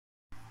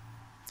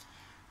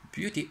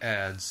Beauty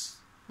ads.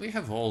 We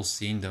have all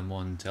seen them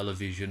on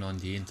television, on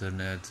the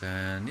internet,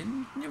 and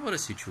in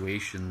numerous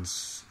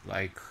situations.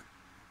 Like,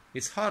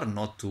 it's hard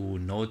not to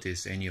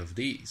notice any of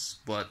these.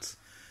 But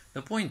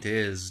the point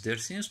is, there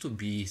seems to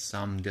be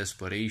some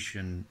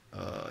desperation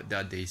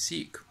that they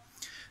seek.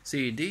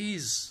 See,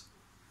 these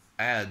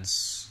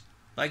ads,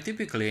 like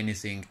typically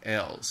anything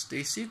else,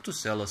 they seek to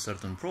sell a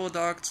certain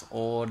product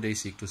or they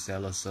seek to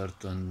sell a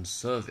certain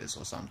service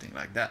or something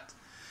like that.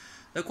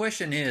 The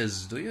question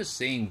is, do you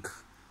think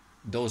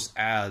those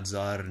ads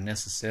are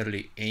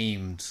necessarily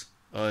aimed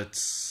at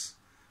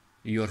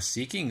you're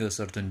seeking a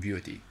certain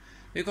beauty?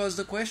 Because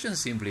the question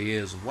simply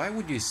is, why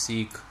would you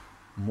seek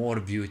more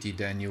beauty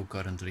than you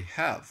currently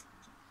have?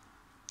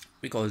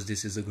 Because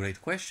this is a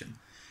great question.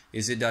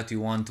 Is it that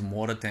you want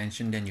more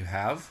attention than you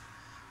have?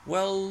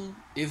 Well,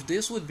 if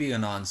this would be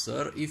an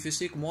answer, if you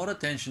seek more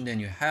attention than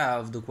you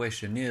have, the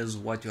question is,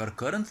 what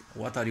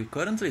are you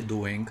currently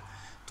doing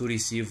to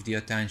receive the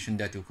attention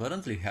that you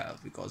currently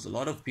have? Because a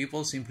lot of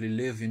people simply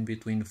live in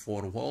between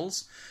four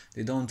walls.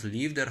 They don't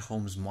leave their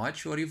homes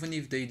much, or even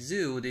if they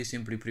do, they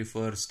simply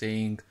prefer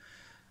staying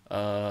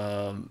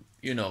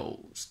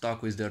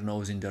stuck with their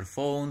nose in their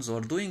phones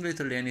or doing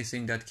literally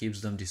anything that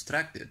keeps them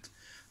distracted.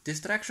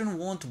 Distraction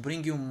won't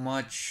bring you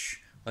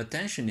much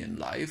attention in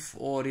life,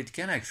 or it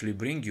can actually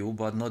bring you,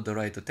 but not the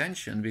right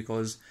attention,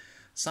 because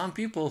some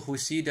people who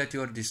see that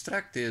you're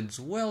distracted,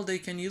 well, they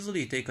can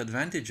easily take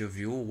advantage of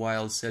you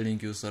while selling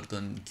you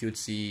certain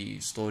cutesy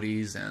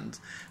stories and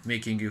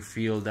making you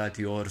feel that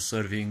you're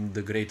serving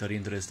the greater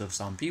interest of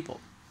some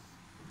people.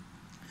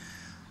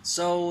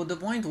 So the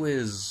point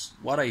with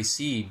what I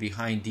see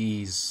behind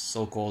these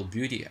so-called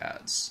beauty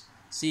ads,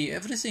 see,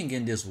 everything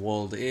in this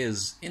world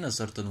is, in a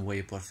certain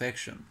way,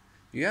 perfection.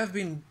 You have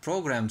been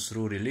programmed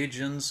through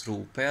religions,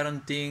 through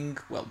parenting,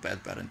 well,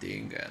 bad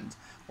parenting, and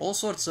all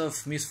sorts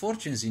of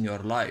misfortunes in your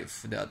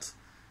life that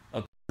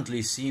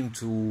apparently seem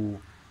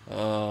to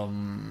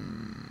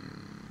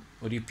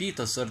repeat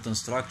a certain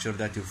structure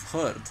that you've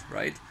heard,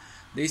 right?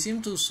 They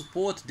seem to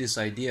support this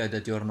idea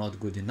that you're not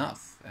good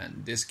enough,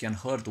 and this can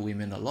hurt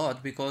women a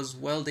lot because,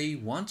 well, they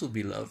want to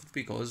be loved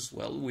because,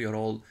 well, we are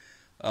all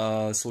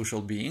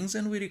social beings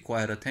and we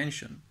require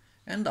attention.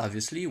 And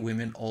obviously,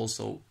 women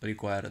also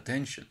require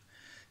attention.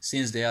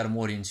 Since they are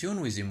more in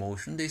tune with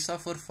emotion, they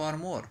suffer far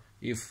more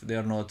if they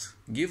are not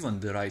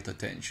given the right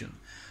attention.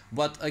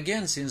 But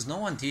again, since no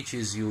one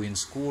teaches you in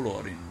school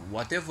or in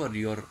whatever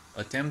you're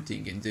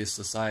attempting in this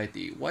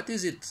society, what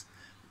is it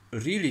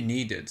really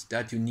needed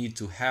that you need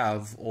to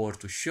have or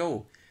to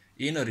show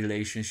in a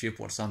relationship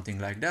or something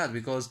like that?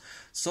 Because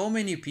so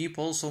many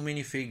people, so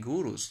many fake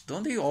gurus,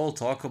 don't they all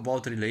talk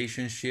about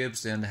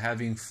relationships and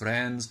having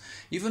friends,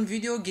 even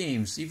video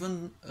games,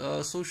 even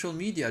social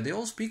media? They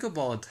all speak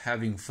about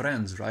having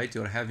friends, right?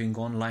 You're having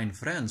online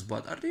friends,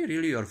 but are they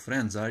really your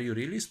friends? Are you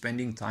really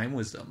spending time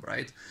with them,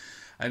 right?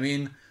 I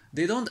mean,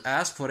 they don't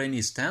ask for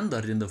any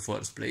standard in the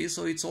first place,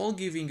 so it's all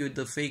giving you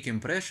the fake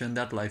impression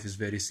that life is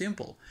very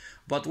simple.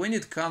 But when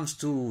it comes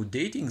to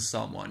dating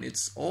someone,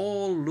 it's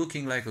all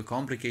looking like a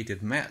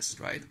complicated mess,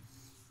 right?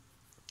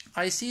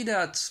 I see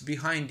that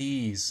behind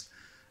these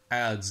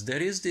ads,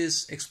 there is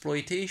this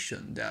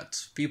exploitation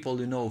that people,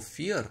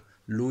 fear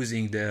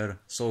losing their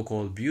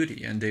so-called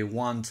beauty and they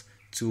want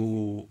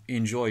to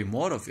enjoy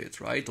more of it,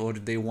 right? Or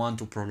they want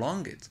to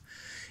prolong it.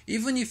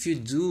 Even if you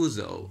do,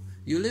 though,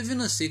 you live in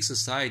a sick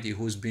society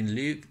who's been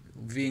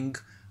living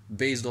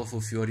based off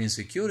of your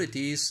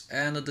insecurities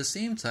and at the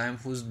same time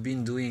who's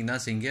been doing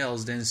nothing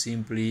else than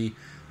simply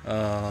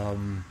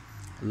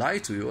lie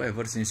to you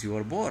ever since you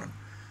were born.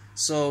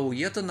 So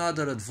yet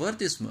another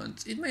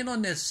advertisement. It may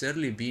not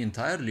necessarily be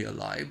entirely a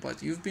lie,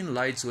 but you've been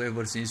lied to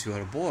ever since you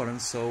were born.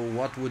 So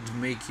what would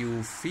make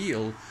you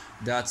feel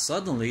that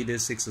suddenly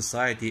this sick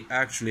society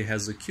actually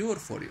has a cure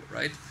for you,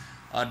 right?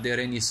 Are there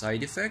any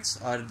side effects?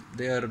 Are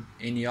there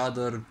any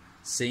other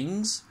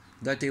things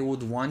that they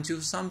would want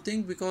you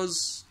something?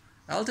 Because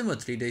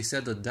ultimately they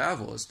said at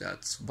Davos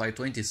that by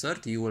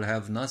 2030 you will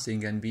have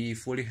nothing and be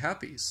fully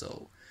happy.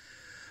 So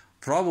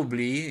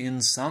probably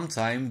in some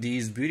time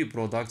these beauty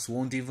products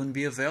won't even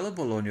be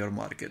available on your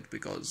market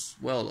because,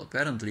 well,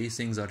 apparently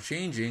things are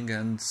changing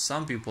and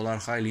some people are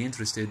highly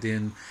interested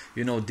in,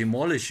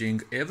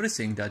 demolishing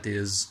everything that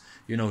is,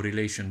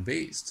 relation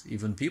based.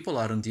 Even people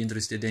aren't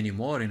interested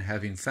anymore in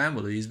having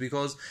families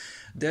because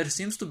there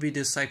seems to be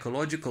this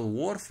psychological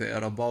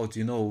warfare about,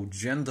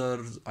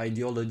 gender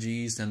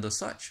ideologies and the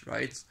such,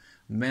 right?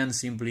 Men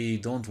simply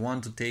don't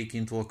want to take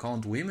into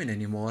account women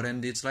anymore,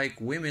 and it's like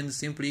women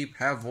simply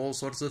have all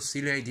sorts of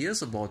silly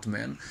ideas about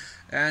men,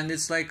 and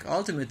it's like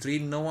ultimately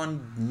no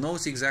one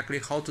knows exactly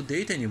how to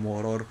date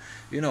anymore, or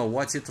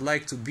what's it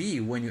like to be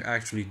when you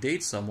actually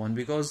date someone,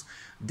 because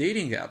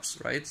dating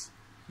apps, right?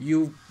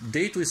 You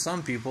date with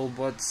some people,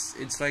 but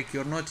it's like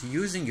you're not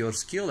using your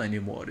skill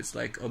anymore. It's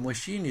like a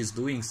machine is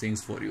doing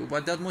things for you,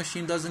 but that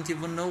machine doesn't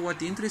even know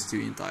what interests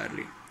you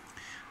entirely.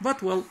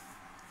 But, well,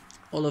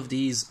 all of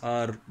these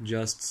are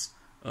just,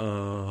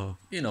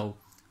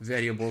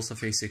 variables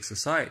of a sick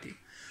society.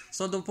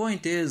 So the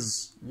point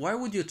is, why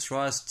would you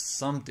trust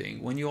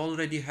something when you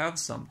already have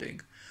something?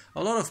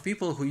 A lot of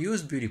people who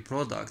use beauty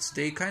products,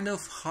 they kind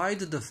of hide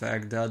the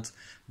fact that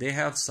they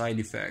have side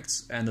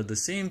effects, and at the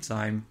same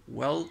time,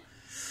 well,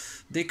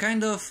 they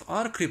kind of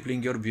are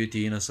crippling your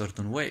beauty in a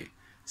certain way.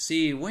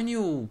 See, when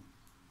you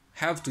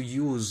have to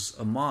use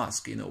a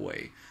mask in a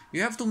way,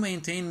 you have to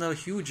maintain a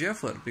huge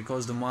effort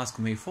because the mask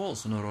may fall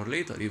sooner or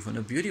later, even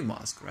a beauty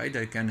mask, right?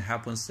 There can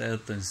happen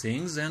certain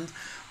things and,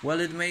 well,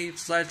 it may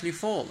slightly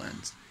fall,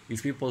 and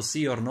if people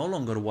see you're no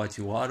longer what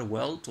you are,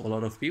 well, to a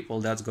lot of people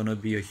that's gonna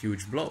be a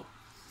huge blow.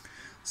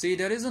 See,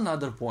 there is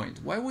another point.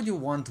 Why would you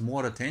want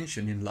more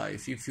attention in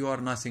life if you are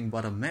nothing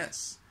but a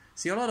mess?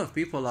 See, a lot of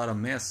people are a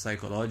mess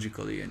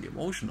psychologically and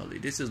emotionally.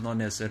 This is not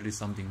necessarily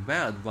something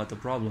bad, but the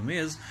problem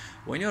is,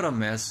 when you're a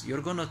mess,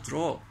 you're gonna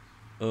draw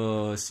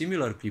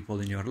similar people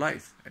in your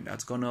life, and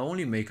that's gonna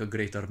only make a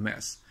greater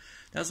mess.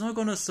 That's not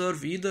gonna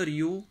serve either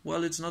you,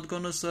 well, it's not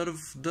gonna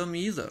serve them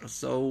either.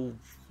 So,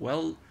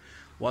 well,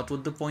 what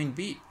would the point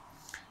be?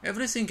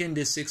 Everything in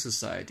this sick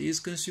society is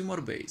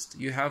consumer-based.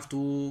 You have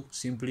to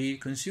simply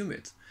consume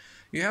it.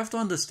 You have to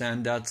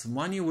understand that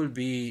money will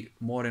be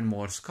more and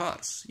more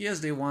scarce. Yes,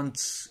 they want,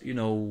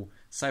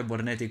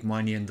 cybernetic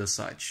money and the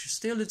such.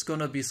 Still, it's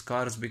gonna be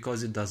scarce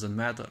because it doesn't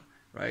matter,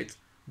 right?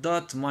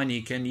 That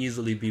money can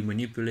easily be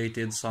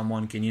manipulated.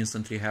 Someone can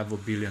instantly have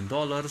 $1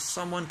 billion.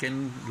 Someone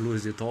can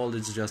lose it all.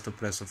 It's just a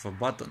press of a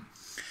button.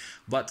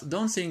 But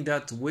don't think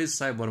that with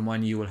cyber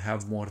money you will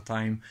have more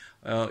time,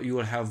 you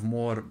will have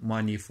more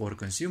money for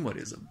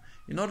consumerism.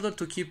 In order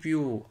to keep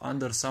you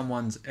under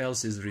someone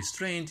else's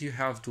restraint, you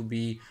have to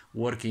be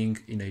working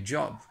in a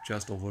job,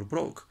 just over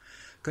broke.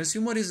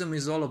 Consumerism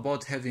is all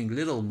about having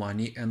little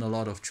money and a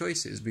lot of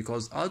choices,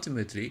 because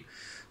ultimately,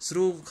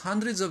 through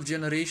hundreds of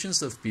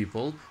generations of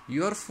people,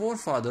 your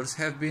forefathers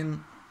have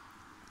been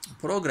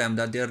programmed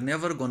that they're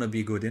never gonna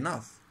be good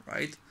enough,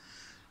 right?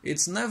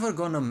 It's never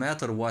gonna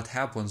matter what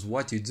happens,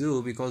 what you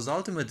do, because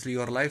ultimately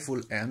your life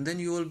will end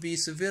and you will be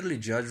severely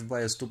judged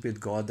by a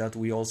stupid God that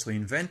we also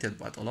invented.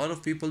 But a lot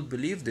of people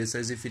believe this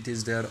as if it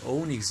is their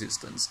own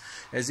existence,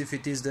 as if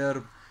it is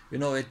their,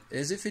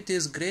 as if it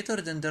is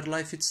greater than their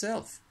life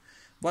itself.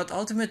 But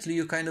ultimately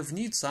you kind of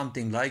need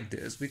something like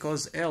this,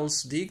 because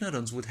else the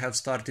ignorance would have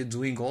started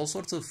doing all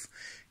sorts of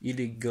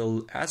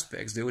illegal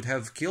aspects. They would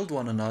have killed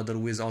one another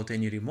without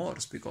any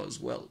remorse,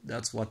 because, well,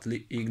 that's what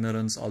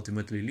ignorance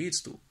ultimately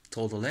leads to.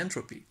 Total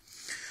entropy.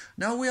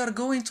 Now we are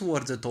going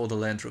towards a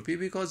total entropy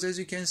because, as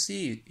you can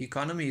see,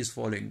 economy is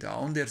falling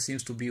down, there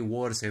seems to be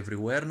wars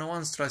everywhere, no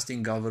one's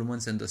trusting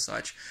governments and the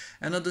such,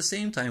 and at the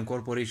same time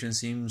corporations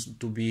seem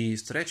to be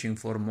stretching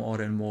for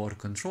more and more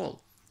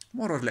control,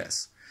 more or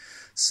less.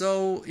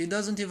 So it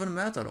doesn't even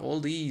matter, all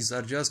these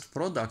are just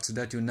products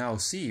that you now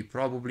see.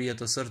 Probably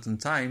at a certain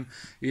time,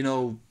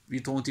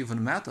 it won't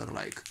even matter.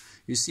 Like,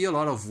 you see a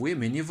lot of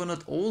women, even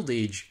at old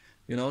age,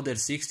 they're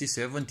 60,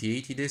 70,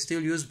 80, they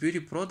still use beauty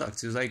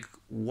products. It's like,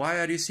 why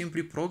are you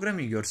simply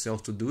programming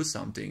yourself to do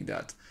something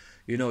that,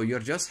 you're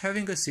just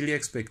having a silly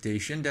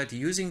expectation that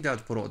using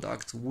that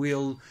product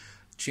will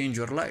change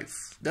your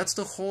life. That's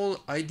the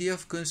whole idea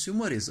of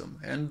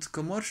consumerism and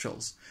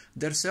commercials.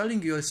 They're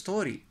selling you a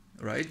story,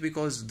 right?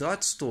 Because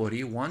that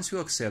story, once you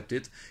accept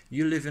it,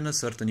 you live in a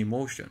certain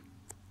emotion.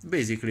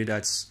 Basically,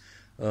 that's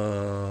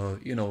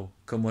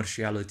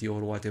commerciality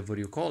or whatever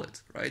you call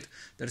it, right?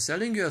 They're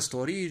selling you a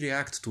story, you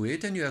react to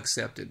it and you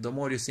accept it. The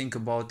more you think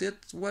about it,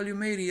 well, you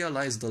may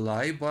realize the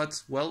lie,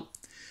 but, well,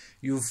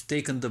 you've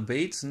taken the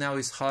bait, now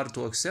it's hard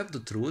to accept the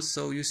truth,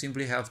 so you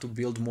simply have to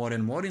build more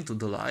and more into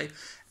the lie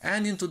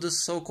and into the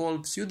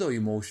so-called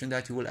pseudo-emotion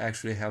that you will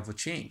actually have a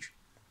change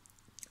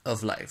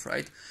of life,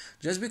 right?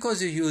 Just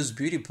because you use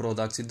beauty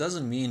products, it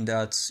doesn't mean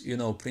that,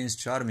 Prince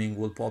Charming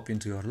will pop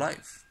into your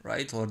life,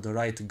 right? Or the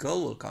right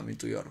girl will come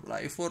into your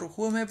life, or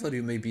whomever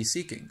you may be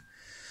seeking.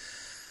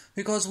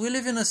 Because we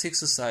live in a sick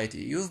society.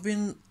 You've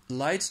been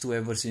lied to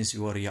ever since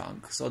you were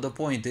young. So the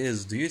point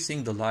is, do you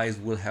think the lies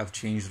will have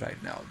changed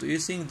right now? Do you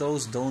think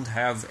those don't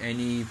have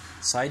any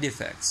side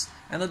effects?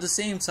 And at the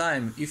same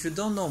time, if you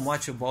don't know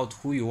much about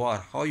who you are,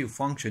 how you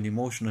function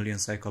emotionally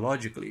and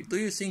psychologically, do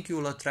you think you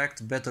will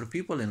attract better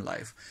people in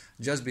life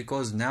just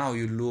because now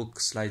you look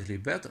slightly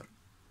better?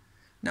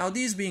 Now,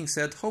 this being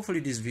said, hopefully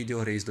this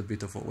video raised a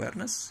bit of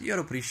awareness. You're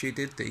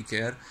appreciated, take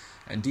care.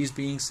 And this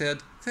being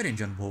said,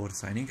 Ferinjan Board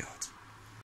signing out.